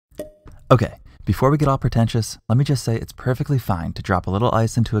Okay, before we get all pretentious, let me just say it's perfectly fine to drop a little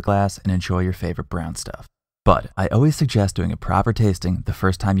ice into a glass and enjoy your favorite brown stuff. But I always suggest doing a proper tasting the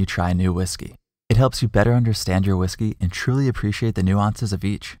first time you try a new whiskey. It helps you better understand your whiskey and truly appreciate the nuances of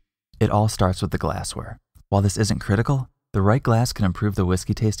each. It all starts with the glassware. While this isn't critical, the right glass can improve the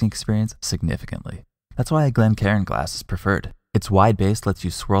whiskey tasting experience significantly. That's why a Glencairn glass is preferred. Its wide base lets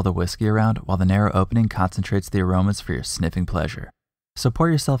you swirl the whiskey around while the narrow opening concentrates the aromas for your sniffing pleasure. So pour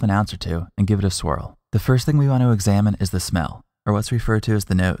yourself an ounce or two and give it a swirl. The first thing we want to examine is the smell, or what's referred to as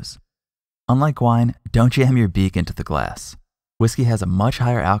the nose. Unlike wine, don't jam your beak into the glass. Whiskey has a much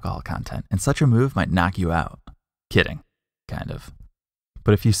higher alcohol content, and such a move might knock you out. Kidding, kind of.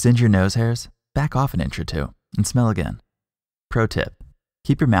 But if you singe your nose hairs, back off an inch or two and smell again. Pro tip,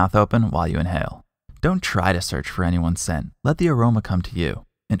 keep your mouth open while you inhale. Don't try to search for anyone's scent. Let the aroma come to you,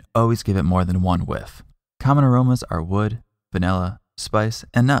 and always give it more than one whiff. Common aromas are wood, vanilla, spice,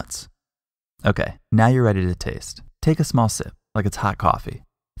 and nuts. Okay, now you're ready to taste. Take a small sip, like it's hot coffee.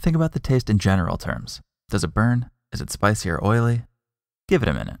 Think about the taste in general terms. Does it burn? Is it spicy or oily? Give it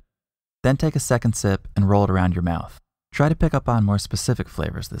a minute. Then take a second sip and roll it around your mouth. Try to pick up on more specific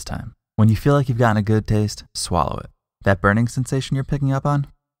flavors this time. When you feel like you've gotten a good taste, swallow it. That burning sensation you're picking up on?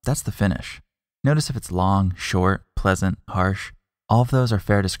 That's the finish. Notice if it's long, short, pleasant, harsh. All of those are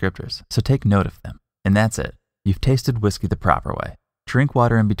fair descriptors, so take note of them. And that's it. You've tasted whiskey the proper way. Drink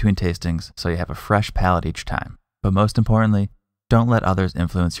water in between tastings so you have a fresh palate each time. But most importantly, don't let others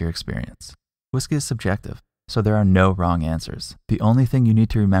influence your experience. Whiskey is subjective, so there are no wrong answers. The only thing you need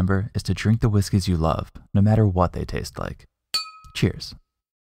to remember is to drink the whiskeys you love, no matter what they taste like. Cheers.